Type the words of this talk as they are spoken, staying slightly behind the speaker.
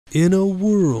In a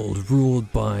world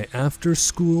ruled by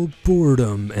after-school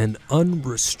boredom and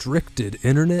unrestricted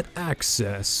internet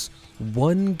access,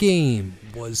 one game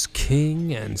was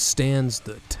king and stands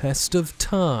the test of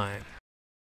time.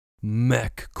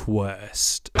 Mech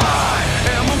Quest. I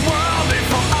am a world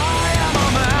before I am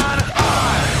a man.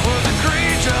 I was a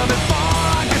creature before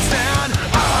I could stand.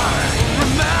 I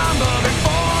remember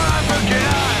before I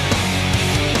forget.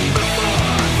 Before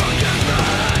I forget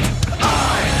that.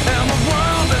 I am a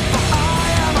world before I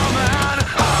am a man.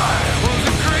 I was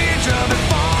a creature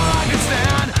before I could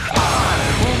stand. I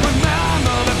will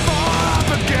remember before I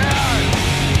forget.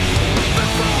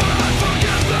 Before I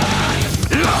forget that.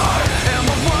 I am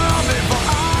a world before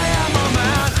I am a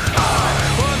man. I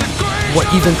was a creature. What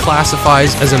even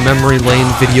classifies as a memory lane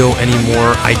video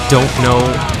anymore, I don't know.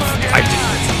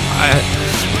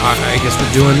 I guess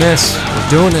we're doing this. We're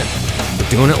doing it. We're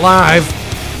doing it live.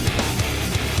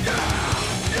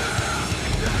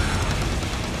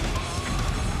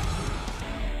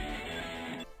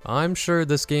 I'm sure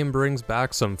this game brings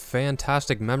back some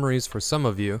fantastic memories for some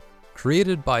of you.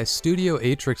 Created by Studio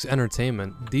Atrix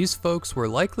Entertainment, these folks were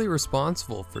likely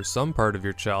responsible for some part of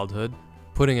your childhood,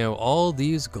 putting out all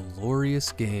these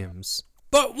glorious games.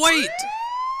 But wait!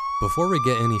 Before we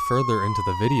get any further into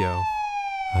the video,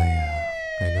 I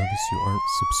notice you aren't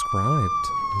subscribed.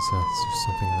 Is there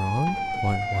something wrong?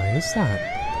 Why is that?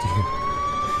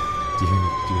 Do you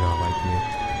not like me?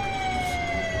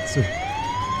 Is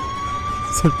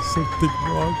there something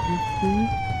wrong with me?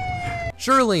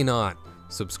 Surely not.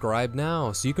 Subscribe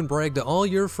now so you can brag to all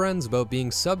your friends about being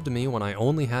subbed to me when I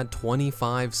only had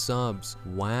 25 subs.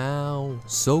 Wow,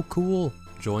 so cool.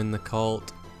 Join the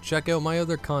cult. Check out my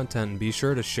other content and be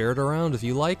sure to share it around if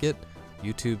you like it.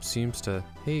 YouTube seems to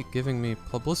hate giving me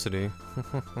publicity.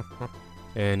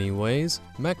 Anyways,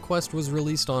 Mech Quest was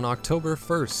released on October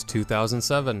 1st,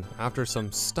 2007, after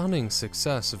some stunning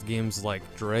success of games like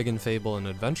Dragon Fable and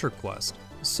Adventure Quest.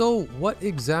 So what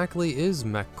exactly is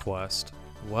Mech Quest?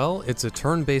 Well, it's a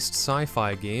turn-based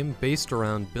sci-fi game based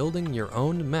around building your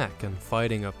own mech and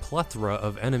fighting a plethora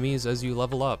of enemies as you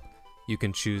level up. You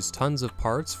can choose tons of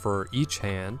parts for each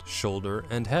hand, shoulder,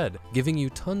 and head, giving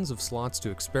you tons of slots to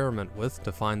experiment with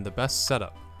to find the best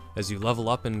setup. As you level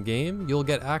up in game, you'll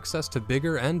get access to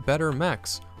bigger and better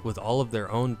mechs, with all of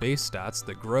their own base stats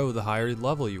that grow the higher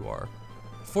level you are.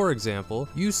 For example,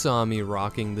 you saw me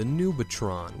rocking the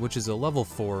Nubatron, which is a level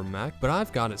 4 mech, but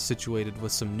I've got it situated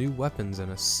with some new weapons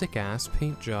and a sick-ass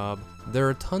paint job. There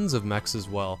are tons of mechs as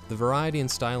well. The variety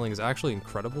and styling is actually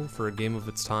incredible for a game of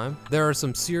its time. There are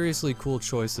some seriously cool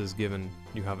choices given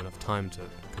you have enough time to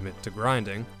commit to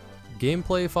grinding.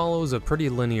 Gameplay follows a pretty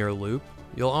linear loop.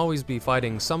 You'll always be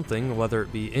fighting something, whether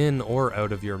it be in or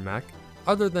out of your mech.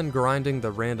 Other than grinding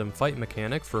the random fight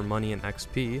mechanic for money and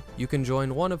XP, you can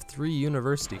join one of 3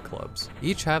 university clubs.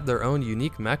 Each have their own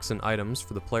unique mechs and items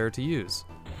for the player to use.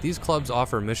 These clubs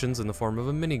offer missions in the form of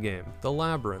a minigame, the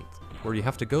Labyrinth, where you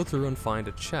have to go through and find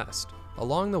a chest.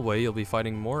 Along the way, you'll be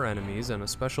fighting more enemies and a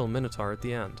special minotaur at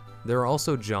the end. There are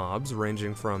also jobs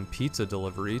ranging from pizza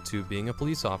delivery to being a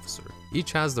police officer.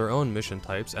 Each has their own mission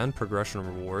types and progression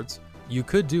rewards. You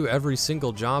could do every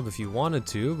single job if you wanted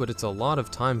to, but it's a lot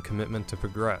of time commitment to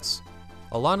progress.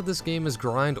 A lot of this game is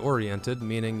grind oriented,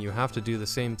 meaning you have to do the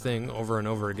same thing over and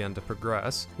over again to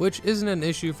progress, which isn't an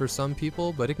issue for some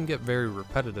people, but it can get very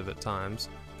repetitive at times.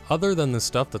 Other than the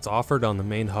stuff that's offered on the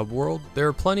main hub world, there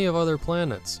are plenty of other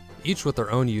planets, each with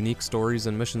their own unique stories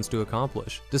and missions to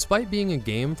accomplish. Despite being a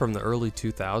game from the early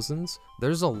 2000s,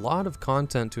 there's a lot of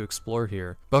content to explore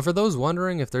here. But for those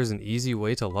wondering if there's an easy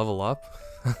way to level up,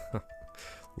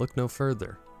 look no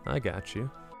further. I got you.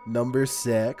 Number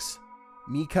 6.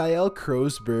 Mikhail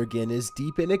Krosbergen is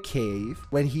deep in a cave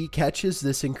when he catches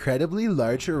this incredibly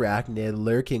large arachnid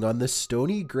lurking on the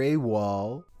stony gray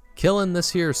wall. Killing this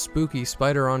here spooky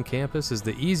spider on campus is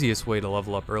the easiest way to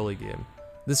level up early game.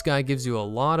 This guy gives you a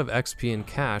lot of XP and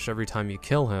cash every time you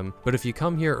kill him, but if you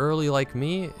come here early like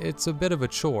me, it's a bit of a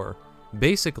chore.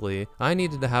 Basically, I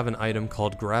needed to have an item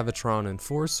called Gravitron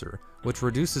Enforcer, which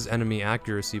reduces enemy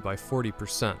accuracy by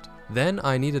 40%. Then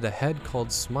I needed a head called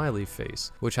Smiley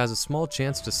Face, which has a small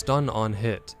chance to stun on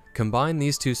hit. Combine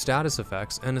these 2 status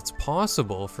effects and it's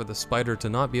possible for the spider to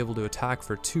not be able to attack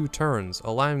for 2 turns,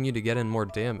 allowing you to get in more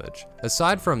damage.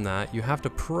 Aside from that, you have to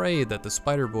pray that the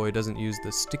spider boy doesn't use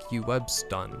the sticky web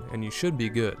stun, and you should be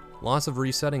good. Lots of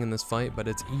resetting in this fight, but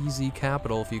it's easy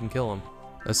capital if you can kill him.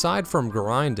 Aside from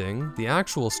grinding, the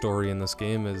actual story in this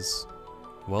game is,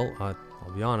 well, I'll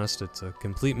be honest, it's a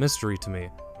complete mystery to me.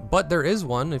 But there is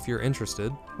one if you're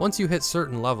interested. Once you hit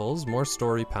certain levels, more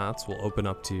story paths will open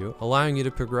up to you, allowing you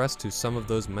to progress to some of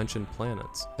those mentioned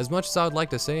planets. As much as I would like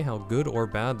to say how good or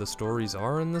bad the stories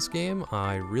are in this game,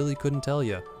 I really couldn't tell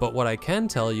you. But what I can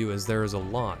tell you is there is a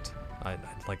lot.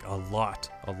 Like a lot.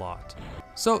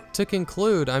 So to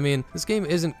conclude, I mean, this game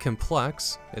isn't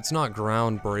complex, it's not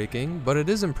groundbreaking, but it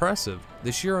is impressive.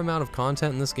 The sheer amount of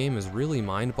content in this game is really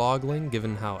mind-boggling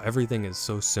given how everything is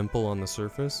so simple on the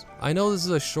surface. I know this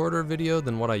is a shorter video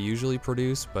than what I usually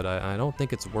produce, but I don't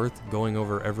think it's worth going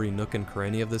over every nook and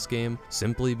cranny of this game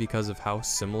simply because of how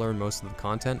similar most of the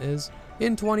content is.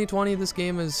 In 2020, this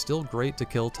game is still great to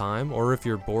kill time, or if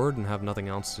you're bored and have nothing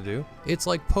else to do. It's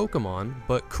like Pokemon,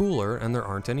 but cooler and there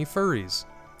aren't any furries.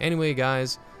 Anyway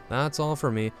guys, that's all for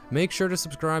me. Make sure to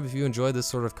subscribe if you enjoy this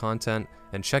sort of content,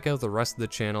 and check out the rest of the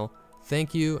channel.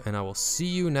 Thank you, and I will see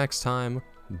you next time.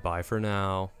 Bye for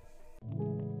now.